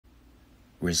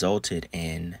resulted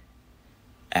in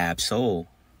ABSOUL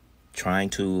trying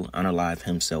to unalive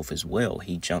himself as well.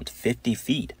 He jumped 50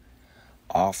 feet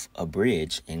off a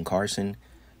bridge in Carson,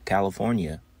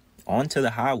 California, onto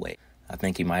the highway. I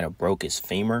think he might have broke his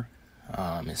femur,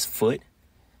 his foot.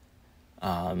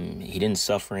 He didn't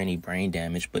suffer any brain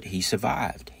damage, but he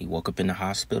survived. He woke up in the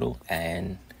hospital,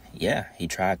 and yeah, he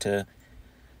tried to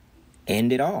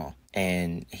end it all.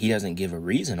 And he doesn't give a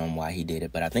reason on why he did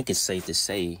it, but I think it's safe to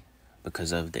say,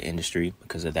 because of the industry,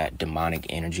 because of that demonic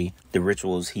energy, the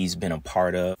rituals he's been a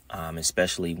part of,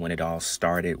 especially when it all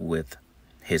started with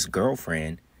his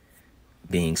girlfriend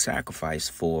being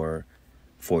sacrificed for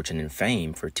fortune and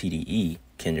fame, for TDE,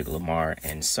 Kendrick Lamar,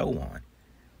 and so on.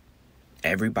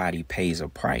 Everybody pays a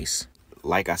price.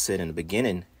 Like I said in the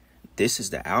beginning, this is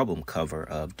the album cover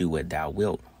of Do What Thou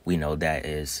Wilt. We know that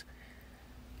is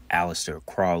Aleister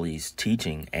Crowley's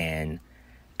teaching, and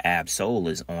ABSOUL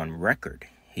is on record.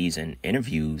 He's in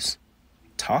interviews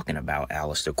talking about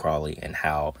Aleister Crowley and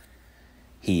how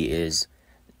he is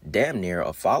damn near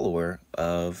a follower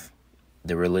of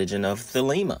the religion of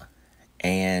Thelema.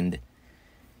 And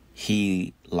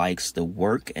he likes the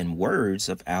work and words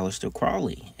of Aleister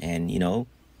Crowley. And, you know,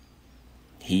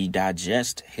 he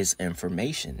digests his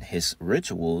information, his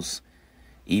rituals.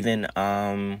 Even,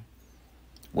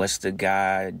 what's the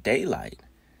guy, DAYLYTE?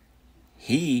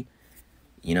 He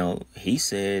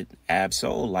said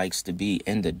ABSOUL likes to be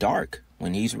in the dark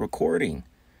when he's recording.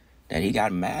 That he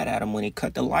got mad at him when he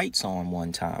cut the lights on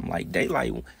one time. Like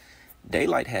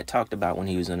DAYLYTE had talked about when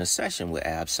he was in a session with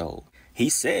ABSOUL. He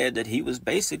said that he was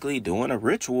basically doing a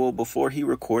ritual before he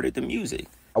recorded the music.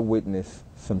 I witnessed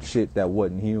some shit that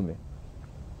wasn't human.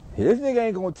 This nigga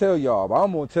ain't gonna tell y'all, but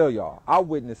I'm gonna tell y'all. I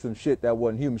witnessed some shit that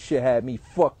wasn't human. Shit had me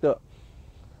fucked up.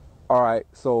 Alright,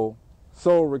 so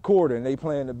Soul recording, they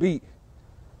playing the beat.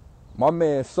 My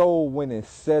man Soul went and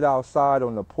sat outside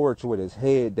on the porch with his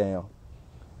head down.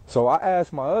 So I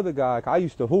asked my other guy, I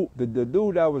used to hoop, the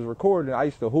dude that was recording, I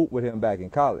used to hoop with him back in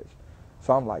college.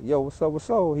 So I'm like, yo, what's up with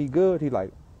Soul? He good? He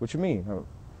like, what you mean?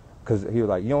 Because he was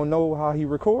like, you don't know how he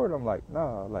record? I'm like,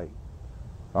 nah, like,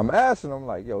 I'm asking him,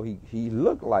 like, yo, he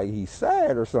looked like he's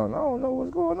sad or something. I don't know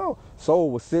what's going on. Soul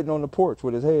was sitting on the porch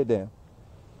with his head down.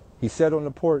 He sat on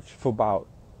the porch for about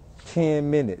 10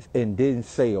 minutes and didn't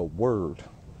say a word.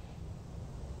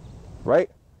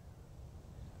 Right?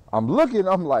 I'm looking,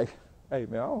 I'm like, hey,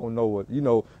 man, I don't know what,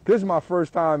 this is my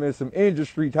first time in some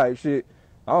industry type shit.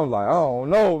 I'm like, I don't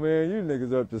know, man. You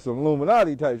niggas up to some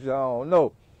Illuminati type shit. I don't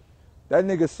know. That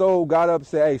nigga Soul got up and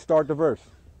said, hey, start the verse.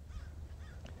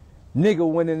 Nigga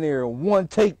went in there and one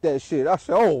take that shit. I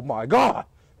said, oh my God.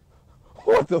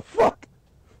 What the fuck?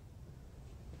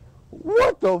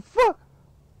 What the fuck?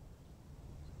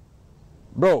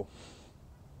 Bro,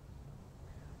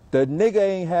 the nigga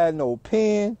ain't had no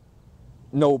pen,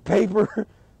 no paper,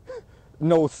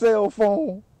 no cell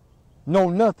phone, no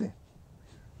nothing.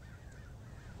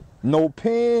 No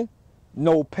pen,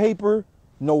 no paper,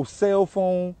 no cell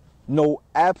phone, no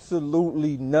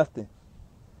absolutely nothing.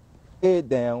 Head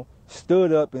down,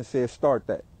 stood up and said, start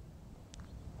that.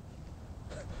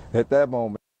 At that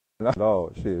moment,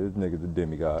 oh shit, this nigga's a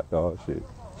demigod, oh shit.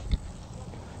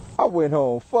 I went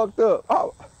home fucked up.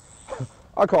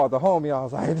 I called the homie, I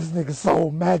was like, hey, this nigga's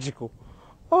so magical.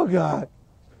 Oh God.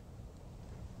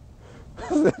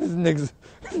 this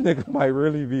nigga might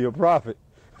really be a prophet,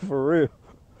 for real.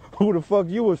 Who the fuck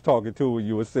you was talking to when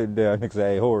you was sitting down? Nigga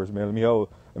say, hey, Horace, man, let me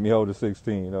hold the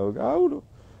 16. Oh,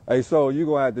 hey, so you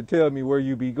gonna have to tell me where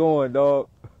you be going, dog.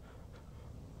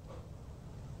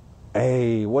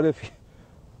 Hey, what if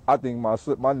I think my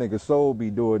nigga Soul be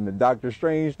doing the Doctor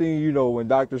Strange thing, when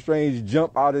Doctor Strange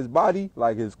jump out his body,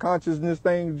 like his consciousness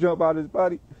thing jump out his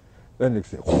body. That nigga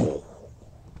said, whoa.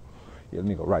 Yeah, let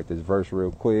me go write this verse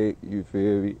real quick, you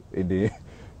feel me? And then,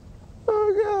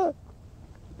 oh God.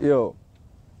 Yo.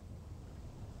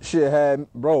 Shit had,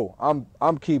 bro,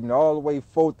 I'm keeping it all the way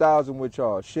 4,000 with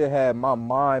y'all. Shit had my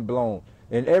mind blown.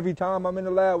 And every time I'm in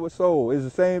the lab with Soul, it's the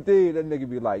same thing. That nigga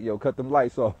be like, yo, cut them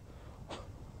lights off.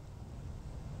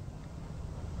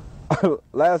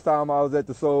 Last time I was at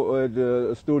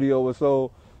the studio with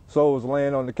Soul was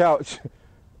laying on the couch.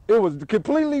 It was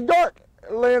completely dark,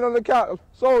 laying on the couch.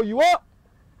 Soul, you up?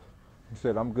 He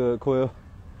said, I'm good, Quill.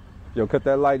 Yo, cut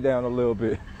that light down a little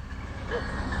bit.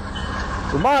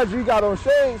 Remind you, he got on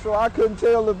shades, so I couldn't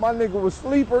tell if my nigga was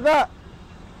asleep or not.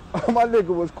 My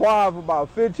nigga was quiet for about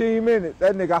 15 minutes.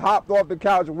 That nigga hopped off the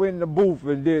couch, went in the booth,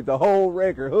 and did the whole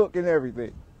record, hook and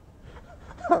everything.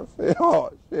 I said,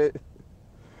 oh, shit.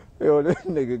 Yo, this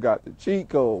nigga got the cheat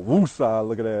code. Woosah,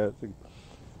 look at that.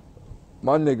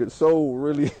 My nigga soul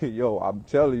really, yo, I'm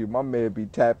telling you, my man be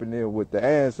tapping in with the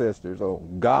ancestors. Oh,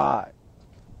 God.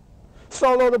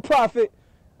 Solo the Prophet.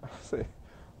 I say,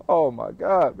 oh, my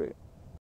God, man.